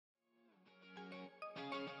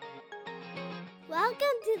Welcome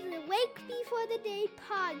to the Wake Before the Day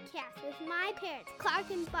podcast with my parents, Clark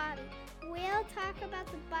and Bobby. We'll talk about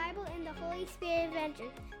the Bible and the Holy Spirit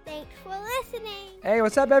adventures. Thanks for listening. Hey,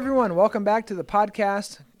 what's up, everyone? Welcome back to the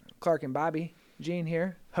podcast. Clark and Bobby. Gene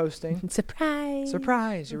here, hosting. Surprise.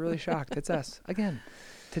 Surprise. You're really shocked. It's us again.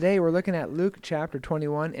 Today, we're looking at Luke chapter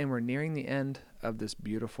 21, and we're nearing the end of this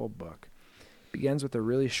beautiful book. It begins with a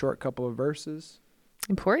really short couple of verses.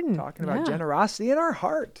 Important. Talking about generosity in our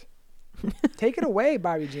heart. Take it away,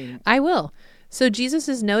 Bobby Jean. I will. So Jesus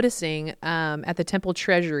is noticing at the temple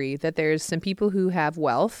treasury that there's some people who have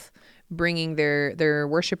wealth bringing their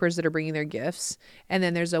worshipers that are bringing their gifts. And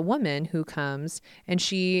then there's a woman who comes and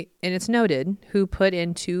it's noted, who put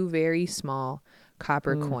in 2 very small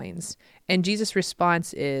copper coins. And Jesus'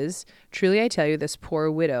 response is, "Truly I tell you, this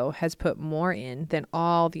poor widow has put more in than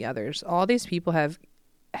all the others. All these people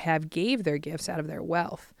have gave their gifts out of their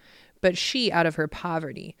wealth, but she, out of her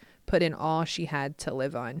poverty, put in all she had to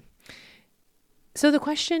live on." So the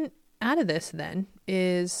question out of this then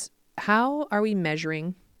is, how are we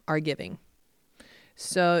measuring our giving?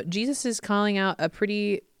 So Jesus is calling out a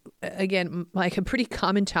pretty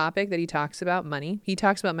common topic that he talks about, money. He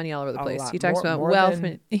talks about money all over the place. He talks about wealth.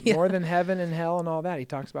 More than heaven and hell and all that. He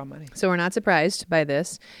talks about money. So we're not surprised by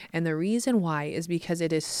this. And the reason why is because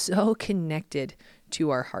it is so connected to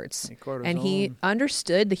our hearts. And he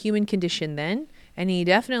understood the human condition then, and he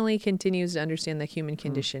definitely continues to understand the human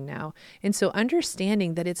condition now. And so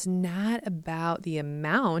understanding that it's not about the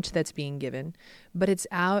amount that's being given, but it's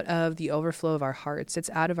out of the overflow of our hearts. It's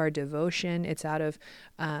out of our devotion. It's out of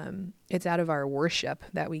our worship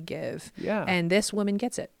that we give. Yeah. And this woman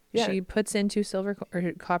gets it. Yeah. She puts in 2 silver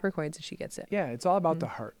or copper coins and she gets it. Yeah, it's all about the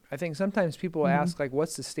heart. I think sometimes people ask, like,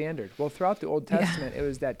 what's the standard? Well, throughout the Old Testament, it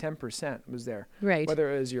was that 10% was there. Right.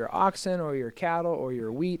 Whether it was your oxen or your cattle or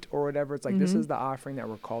your wheat or whatever, it's like this is the offering that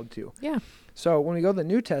we're called to. Yeah. So when we go to the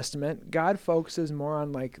New Testament, God focuses more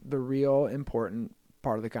on, like, the real important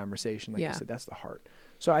part of the conversation. Like you said, that's the heart.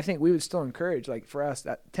 So I think we would still encourage, like, for us,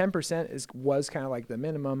 that 10% was kind of like the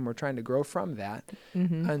minimum. We're trying to grow from that.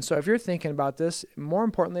 And so if you're thinking about this, more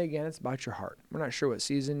importantly, again, it's about your heart. We're not sure what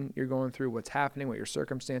season you're going through, what's happening, what your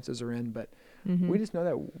circumstances are in, but we just know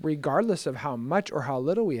that regardless of how much or how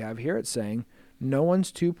little we have, here it's saying no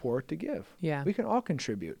one's too poor to give. Yeah. We can all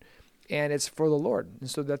contribute. And it's for the Lord, and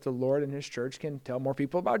so that the Lord and his church can tell more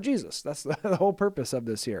people about Jesus. That's the whole purpose of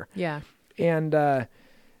this here. Yeah. And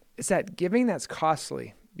it's that giving that's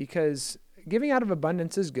costly, because giving out of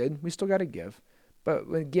abundance is good. We still got to give. But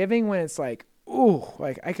when it's like, ooh,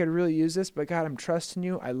 like I could really use this, but God, I'm trusting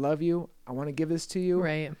you. I love you. I want to give this to you.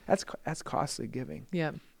 Right. That's costly giving.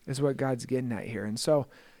 Yeah. Is what God's getting at here. And so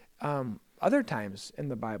other times in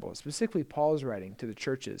the Bible, specifically Paul's writing to the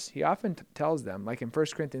churches, he often tells them, like in 1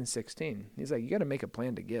 Corinthians 16, he's like, you got to make a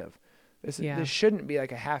plan to give. This shouldn't be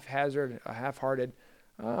like a haphazard, a half-hearted,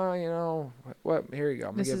 what? Here you go.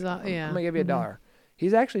 I'm going to give you $1.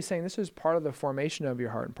 He's actually saying this is part of the formation of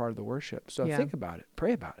your heart and part of the worship. So think about it.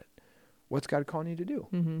 Pray about it. What's God calling you to do?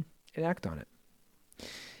 And act on it.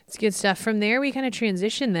 It's good stuff. From there, we kind of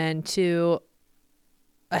transition then to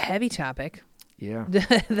a heavy topic. Yeah.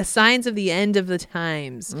 The signs of the end of the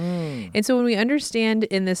times. And so when we understand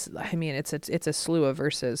in this, I mean, it's a slew of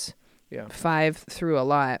verses, 5 through a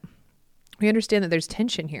lot. We understand that there's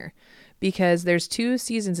tension here, because there's 2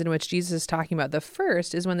 seasons in which Jesus is talking about. The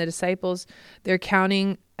first is when the disciples, they're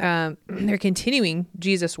continuing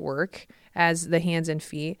Jesus' work as the hands and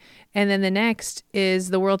feet. And then the next is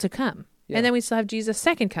the world to come. Yeah. And then we still have Jesus'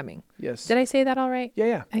 second coming. Yes. Did I say that all right?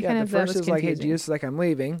 Yeah. The first is like, hey, Jesus is like, I'm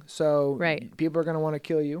leaving. So people are going to want to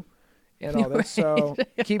kill you and all this. So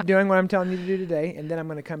keep doing what I'm telling you to do today. And then I'm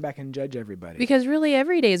going to come back and judge everybody. Because really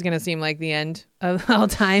every day is going to seem like the end of all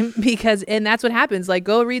time, and that's what happens. Like,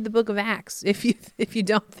 go read the book of Acts if you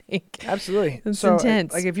don't think. Absolutely. It's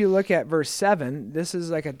intense. Like if you look at verse 7, this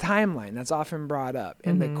is like a timeline that's often brought up.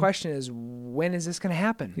 And the question is, when is this going to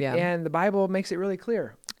happen? Yeah. And the Bible makes it really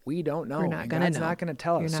clear. We don't know. God's not going to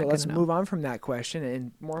tell us. So let's move on from that question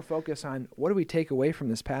and more focus on what do we take away from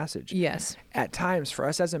this passage. Yes. At times, for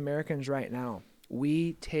us as Americans right now,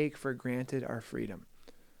 we take for granted our freedom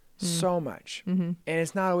so much. And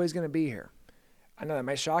it's not always going to be here. I know that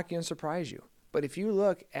might shock you and surprise you. But if you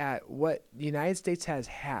look at what the United States has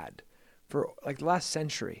had for like the last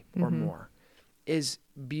century or more, is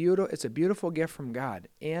beautiful. It's a beautiful gift from God.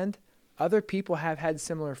 And other people have had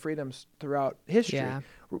similar freedoms throughout history, Yeah.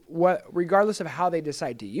 regardless of how they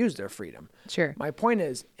decide to use their freedom. Sure. My point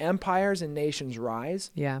is, empires and nations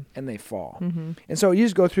rise Yeah. and they fall. Mm-hmm. And so you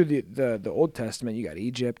just go through the Old Testament. You got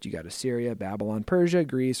Egypt, you got Assyria, Babylon, Persia,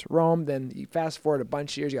 Greece, Rome. Then you fast forward a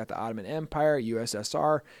bunch of years, you got the Ottoman Empire,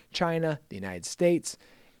 USSR, China, the United States.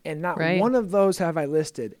 And not Right. one of those have I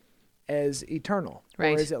listed as eternal,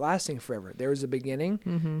 Right. or is it lasting forever? There was a beginning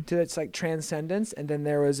Mm-hmm. to its like transcendence, and then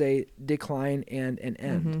there was a decline and an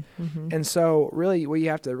end. Mm-hmm. And so really what you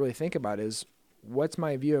have to really think about is, what's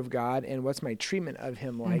my view of God and what's my treatment of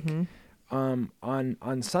him like Mm-hmm.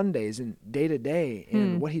 on Sundays and day to day,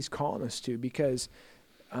 and what he's calling us to, because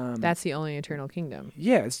That's the only eternal kingdom.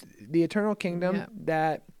 yeah, it's the eternal kingdom Yeah.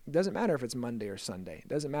 that doesn't matter if it's Monday or Sunday. It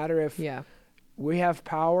doesn't matter if Yeah. we have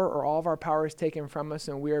power or all of our power is taken from us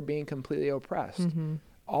and we are being completely oppressed. Mm-hmm.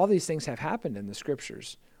 All these things have happened in the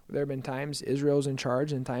scriptures. There have been times Israel's in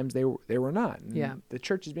charge and times they were not. And Yeah. the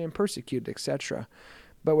church is being persecuted, etc.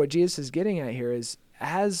 But what Jesus is getting at here is,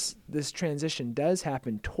 as this transition does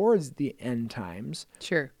happen towards the end times,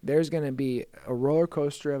 Sure. there's going to be a roller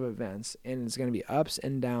coaster of events, and it's going to be ups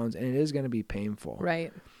and downs, and it is going to be painful.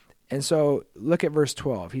 Right. And so look at verse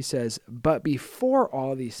 12. He says, but before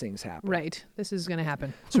all these things happen. Right. This is going to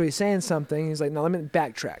happen. So he's saying something. He's like, now let me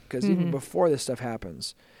backtrack, because even before this stuff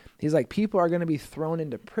happens, he's like, people are going to be thrown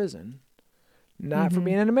into prison, not for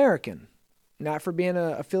being an American, not for being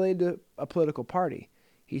affiliated to a political party.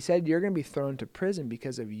 He said, you're going to be thrown to prison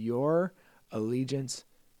because of your allegiance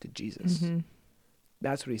to Jesus. Mm-hmm.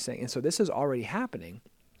 That's what he's saying. And so this is already happening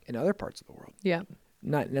in other parts of the world. Yeah.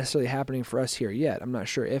 Not necessarily happening for us here yet. I'm not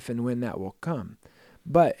sure if and when that will come.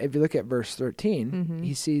 But if you look at verse 13,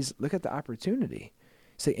 he sees, look at the opportunity.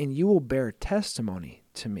 Say, and you will bear testimony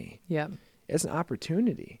to me. Yeah. It's an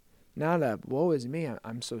opportunity, not a woe is me.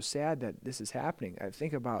 I'm so sad that this is happening. I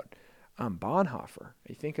think about Bonhoeffer.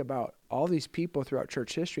 I think about all these people throughout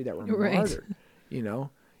church history that were Right. martyred. You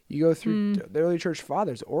know, you go through the early church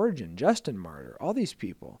fathers, Origen, Justin Martyr, all these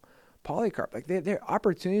people, Polycarp. Like they're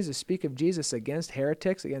opportunities to speak of Jesus against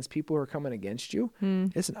heretics, against people who are coming against you.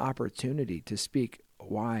 It's an opportunity to speak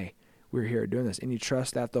why we're here doing this, and you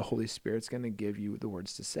trust that the Holy Spirit's going to give you the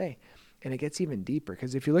words to say. And it gets even deeper,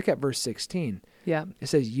 because if you look at verse 16, Yeah. it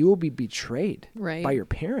says, you will be betrayed Right. by your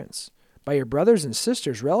parents, by your brothers and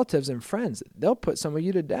sisters, relatives and friends. They'll put some of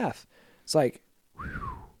you to death. It's like, whew,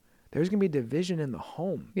 there's going to be division in the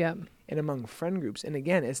home Yeah. and among friend groups. And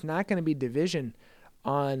again, it's not going to be division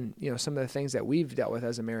on, some of the things that we've dealt with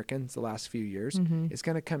as Americans the last few years. It's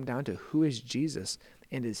going to come down to, who is Jesus,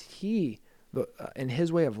 and is he, in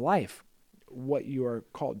his way of life, what you are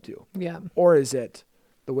called to? Yeah. Or is it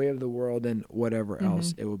the way of the world and whatever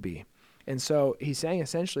else it will be? And so he's saying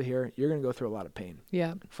essentially here, you're going to go through a lot of pain.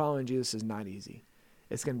 Yeah. Following Jesus is not easy.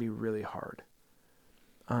 It's going to be really hard.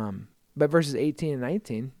 But verses 18 and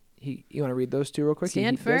 19, you want to read those two real quick?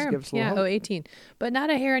 Stand He does firm. give us a little Yeah. hope. 18. But not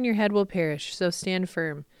a hair on your head will perish. So stand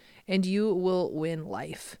firm and you will win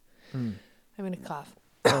life. I'm going to cough.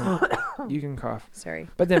 You can cough. Sorry.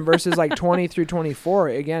 But then verses like 20 through 24,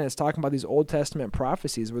 again, it's talking about these Old Testament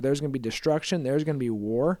prophecies where there's going to be destruction, there's going to be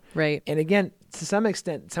war. Right. And again, to some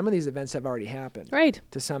extent, some of these events have already happened. Right.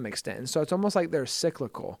 To some extent. And so it's almost like they're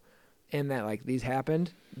cyclical in that, like, these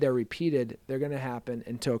happened, they're repeated, they're going to happen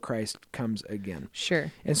until Christ comes again.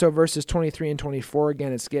 Sure. And so verses 23 and 24,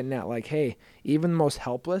 again, it's getting at like, hey, even the most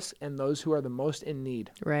helpless and those who are the most in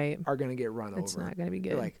need Right. are going to get run It's over. not going to be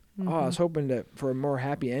They're good. like, oh, I was hoping for a more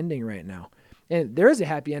happy ending right now. And there is a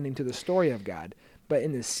happy ending to the story of God, but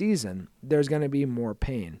in this season, there's going to be more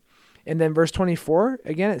pain. And then verse 24,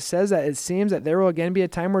 again, it says that it seems that there will again be a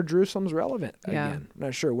time where Jerusalem's relevant Yeah. again. I'm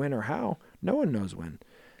not sure when or how. No one knows when.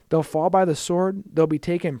 They'll fall by the sword. They'll be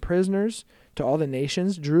taken prisoners to all the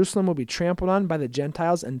nations. Jerusalem will be trampled on by the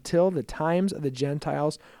Gentiles until the times of the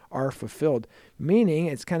Gentiles are fulfilled. Meaning,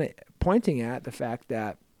 it's kind of pointing at the fact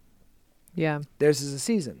that Yeah. theirs is a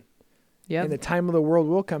season. Yep. And the time of the world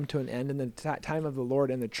will come to an end, and the time of the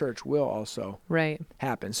Lord and the church will also Right.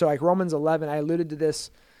 happen. So like Romans 11, I alluded to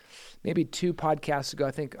this maybe 2 podcasts ago,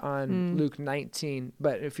 I think, on Luke 19.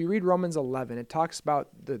 But if you read Romans 11, it talks about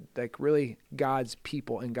really God's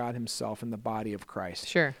people and God himself and the body of Christ.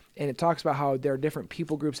 Sure. And it talks about how there are different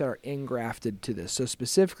people groups that are engrafted to this. So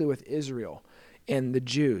specifically with Israel and the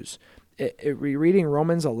Jews, reading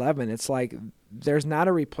Romans 11, it's like there's not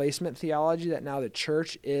a replacement theology that now the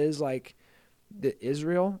church is like the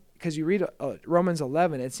Israel. Because you read Romans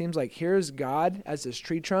 11, it seems like here's God as this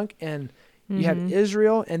tree trunk, and you have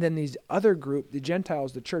Israel, and then these other group, the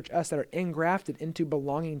Gentiles, the church, us, that are engrafted into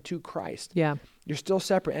belonging to Christ. Yeah. You're still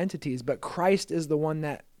separate entities, but Christ is the one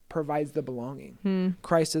that provides the belonging.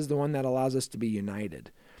 Christ is the one that allows us to be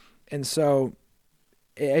united. And so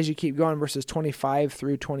as you keep going, verses 25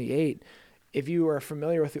 through 28, if you are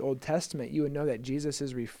familiar with the Old Testament, you would know that Jesus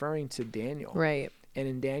is referring to Daniel. Right. And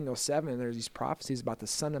in Daniel 7, there's these prophecies about the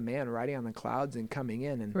Son of Man riding on the clouds and coming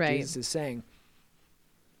in. And right. Jesus is saying,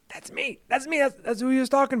 that's me. That's me. That's who he was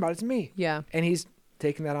talking about. It's me. Yeah. And he's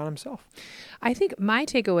taking that on himself. I think my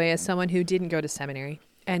takeaway as someone who didn't go to seminary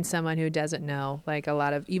and someone who doesn't know like a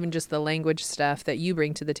lot of even just the language stuff that you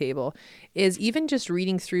bring to the table is even just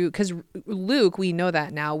reading through, because Luke, we know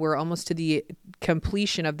that now, we're almost to the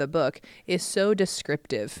completion of the book, is so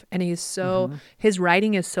descriptive, and he's so his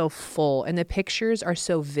writing is so full, and the pictures are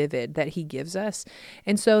so vivid that he gives us.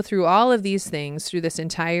 And so through all of these things, through this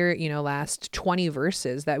entire last 20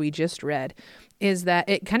 verses that we just read, is that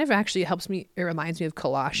it kind of actually helps me, it reminds me of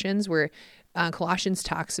Colossians, where Colossians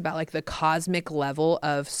talks about like the cosmic level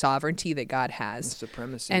of sovereignty that God has, and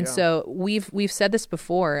supremacy. And so we've said this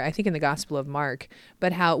before, I think in the Gospel of Mark,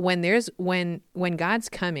 but how when God's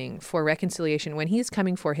coming for reconciliation, when he's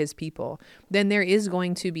coming for his people, then there is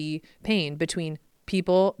going to be pain between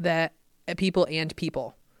people and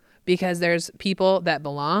people. Because there's people that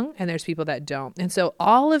belong and there's people that don't. And so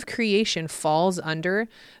all of creation falls under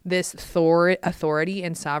this authority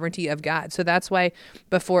and sovereignty of God. So that's why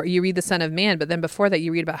before you read the Son of Man, but then before that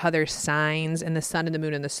you read about how there's signs in the sun and the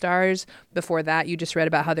moon and the stars. Before that, you just read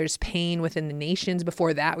about how there's pain within the nations.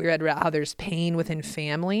 Before that, we read about how there's pain within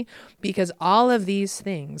family. Because all of these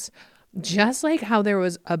things, just like how there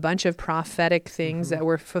was a bunch of prophetic things that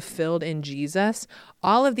were fulfilled in Jesus,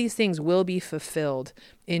 all of these things will be fulfilled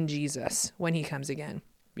in Jesus when he comes again.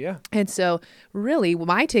 Yeah. And so really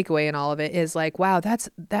my takeaway in all of it is like, wow, that's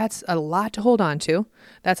a lot to hold on to.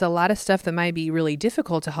 That's a lot of stuff that might be really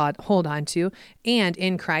difficult to hold on to. And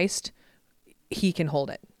in Christ, he can hold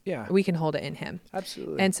it. Yeah. We can hold it in him.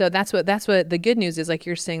 Absolutely. And so that's what the good news is, like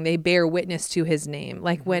you're saying, they bear witness to his name.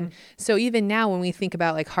 Like so even now when we think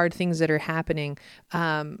about like hard things that are happening,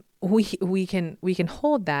 we can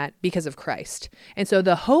hold that because of Christ. And so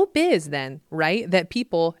the hope is then, right, that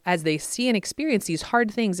people, as they see and experience these hard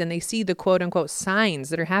things and they see the quote unquote signs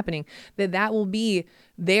that are happening, that will be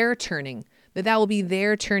their turning. That will be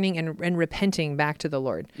their turning and repenting back to the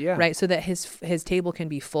Lord, right? So that his table can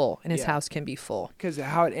be full and his house can be full. Because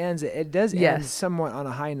how it ends, it does end somewhat on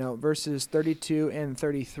a high note. Verses 32 and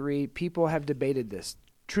 33, people have debated this.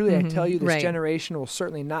 Truly, I tell you, this generation will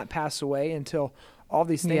certainly not pass away until all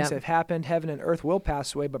these things have happened. Heaven and earth will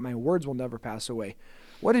pass away, but my words will never pass away.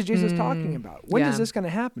 What is Jesus talking about? When is this going to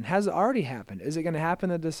happen? Has it already happened? Is it going to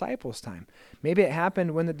happen in the disciples' time? Maybe it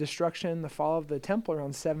happened when the destruction, the fall of the temple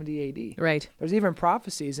around 70 AD. Right. There's even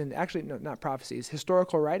prophecies, and actually, no, not prophecies,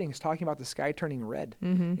 historical writings talking about the sky turning red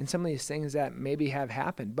and some of these things that maybe have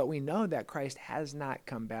happened. But we know that Christ has not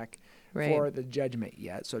come back for the judgment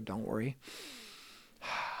yet, so don't worry.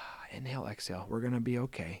 Inhale, exhale. We're going to be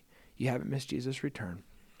okay. You haven't missed Jesus' return.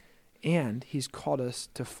 And he's called us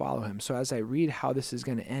to follow him. So as I read how this is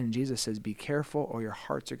going to end, Jesus says, be careful or your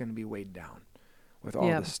hearts are going to be weighed down with all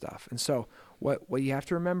this stuff. And so what you have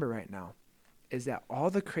to remember right now is that all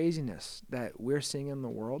the craziness that we're seeing in the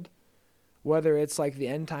world, whether it's like the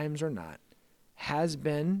end times or not, has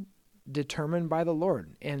been determined by the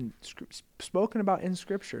Lord and spoken about in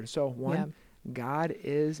Scripture. So God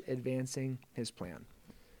is advancing his plan.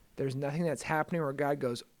 There's nothing that's happening where God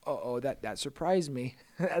goes, that surprised me.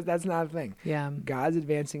 That's not a thing. Yeah. God's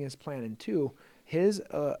advancing his plan. And two,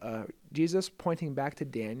 Jesus pointing back to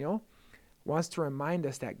Daniel wants to remind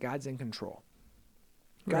us that God's in control.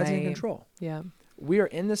 God's in control. Yeah. We are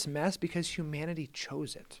in this mess because humanity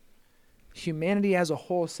chose it. Humanity as a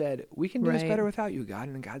whole said, we can do this better without you, God.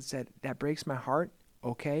 And God said, that breaks my heart.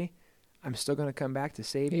 Okay, I'm still going to come back to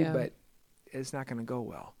save you, but it's not going to go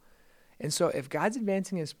well. And so if God's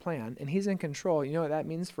advancing his plan and he's in control, you know what that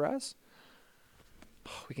means for us?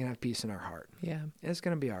 We can have peace in our heart. Yeah. And it's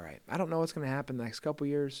going to be all right. I don't know what's going to happen the next couple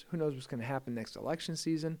years. Who knows what's going to happen next election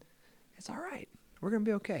season? It's all right. We're going to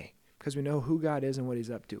be okay because we know who God is and what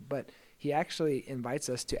he's up to. But he actually invites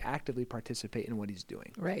us to actively participate in what he's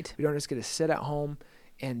doing. Right. We don't just get to sit at home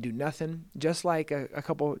and do nothing. Just like a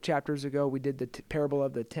couple chapters ago, we did the parable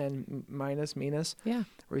of the 10 minas, where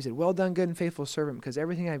he said, well done, good and faithful servant, because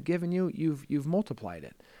everything I've given you, you've multiplied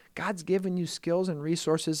it. God's given you skills and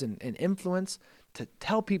resources and influence to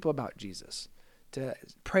tell people about Jesus, to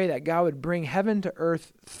pray that God would bring heaven to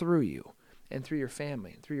earth through you and through your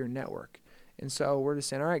family, through your network. And so we're just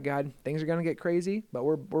saying, all right, God, things are going to get crazy, but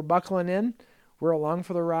we're buckling in. We're along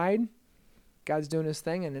for the ride. God's doing his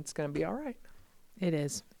thing, and it's going to be all right. It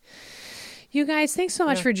is. You guys, thanks so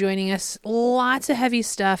much for joining us. Lots of heavy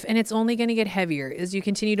stuff, and it's only going to get heavier as you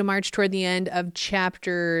continue to march toward the end of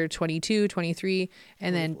chapter 22, 23,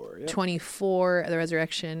 and then 24, the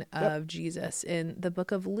resurrection of Jesus in the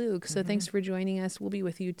book of Luke. So thanks for joining us. We'll be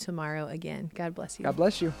with you tomorrow again. God bless you. God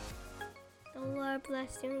bless you. The Lord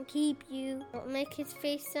bless you and keep you. Don't make his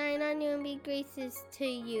face shine on you and be gracious to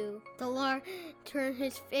you. The Lord turn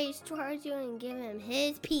his face towards you and give him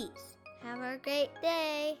his peace. Have a great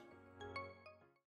day.